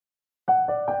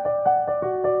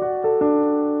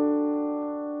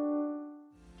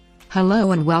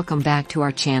Hello and welcome back to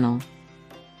our channel.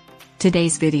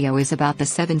 Today's video is about the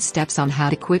 7 steps on how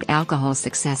to quit alcohol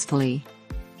successfully.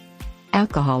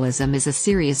 Alcoholism is a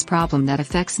serious problem that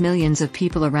affects millions of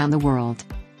people around the world.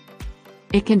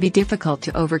 It can be difficult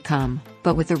to overcome,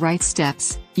 but with the right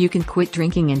steps, you can quit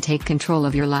drinking and take control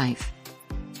of your life.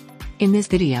 In this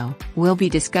video, we'll be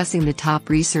discussing the top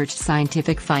researched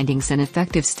scientific findings and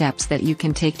effective steps that you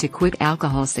can take to quit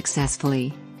alcohol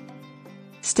successfully.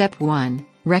 Step 1.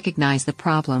 Recognize the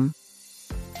problem.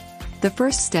 The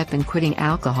first step in quitting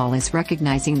alcohol is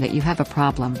recognizing that you have a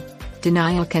problem.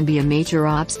 Denial can be a major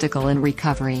obstacle in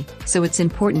recovery, so it's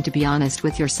important to be honest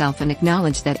with yourself and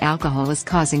acknowledge that alcohol is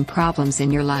causing problems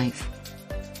in your life.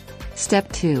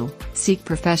 Step 2. Seek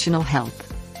professional help.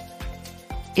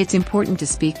 It's important to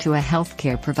speak to a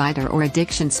healthcare provider or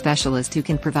addiction specialist who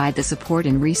can provide the support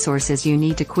and resources you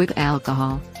need to quit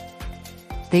alcohol.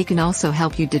 They can also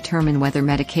help you determine whether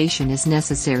medication is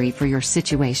necessary for your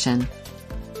situation.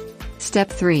 Step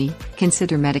 3.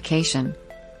 Consider medication.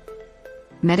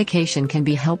 Medication can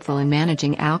be helpful in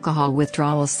managing alcohol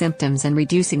withdrawal symptoms and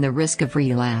reducing the risk of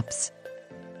relapse.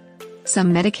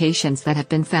 Some medications that have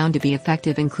been found to be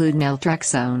effective include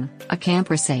naltrexone,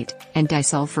 acamprosate, and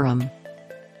disulfiram.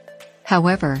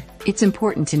 However, it's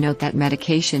important to note that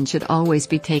medication should always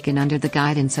be taken under the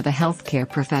guidance of a healthcare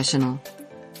professional.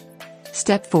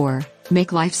 Step 4.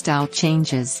 Make lifestyle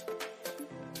changes.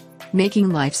 Making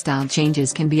lifestyle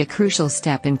changes can be a crucial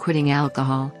step in quitting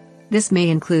alcohol. This may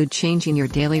include changing your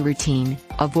daily routine,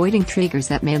 avoiding triggers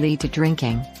that may lead to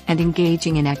drinking, and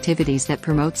engaging in activities that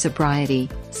promote sobriety,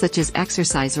 such as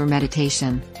exercise or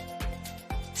meditation.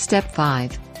 Step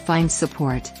 5. Find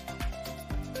support.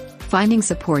 Finding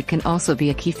support can also be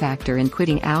a key factor in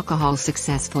quitting alcohol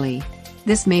successfully.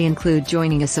 This may include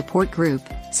joining a support group,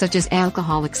 such as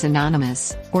Alcoholics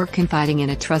Anonymous, or confiding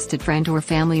in a trusted friend or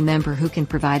family member who can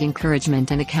provide encouragement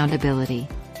and accountability.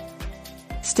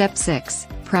 Step 6.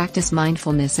 Practice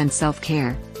mindfulness and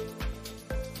self-care.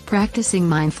 Practicing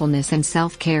mindfulness and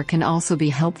self-care can also be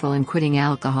helpful in quitting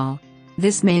alcohol.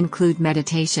 This may include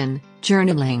meditation,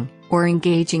 journaling, or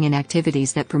engaging in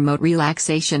activities that promote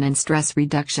relaxation and stress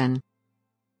reduction.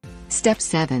 Step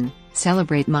 7.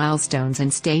 Celebrate milestones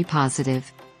and stay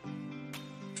positive.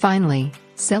 Finally,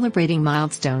 celebrating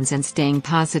milestones and staying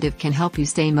positive can help you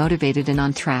stay motivated and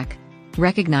on track.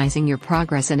 Recognizing your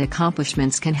progress and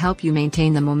accomplishments can help you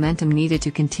maintain the momentum needed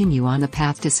to continue on the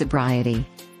path to sobriety.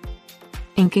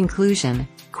 In conclusion,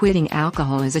 quitting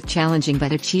alcohol is a challenging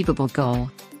but achievable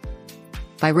goal.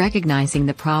 By recognizing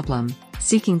the problem,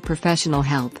 seeking professional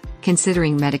help,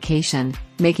 considering medication,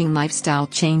 making lifestyle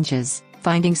changes,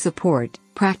 finding support,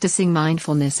 practicing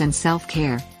mindfulness and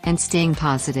self-care, and staying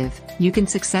positive, you can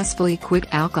successfully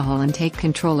quit alcohol and take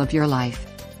control of your life.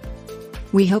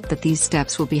 We hope that these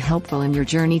steps will be helpful in your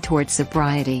journey towards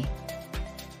sobriety.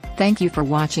 Thank you for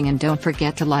watching and don't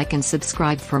forget to like and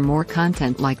subscribe for more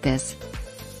content like this.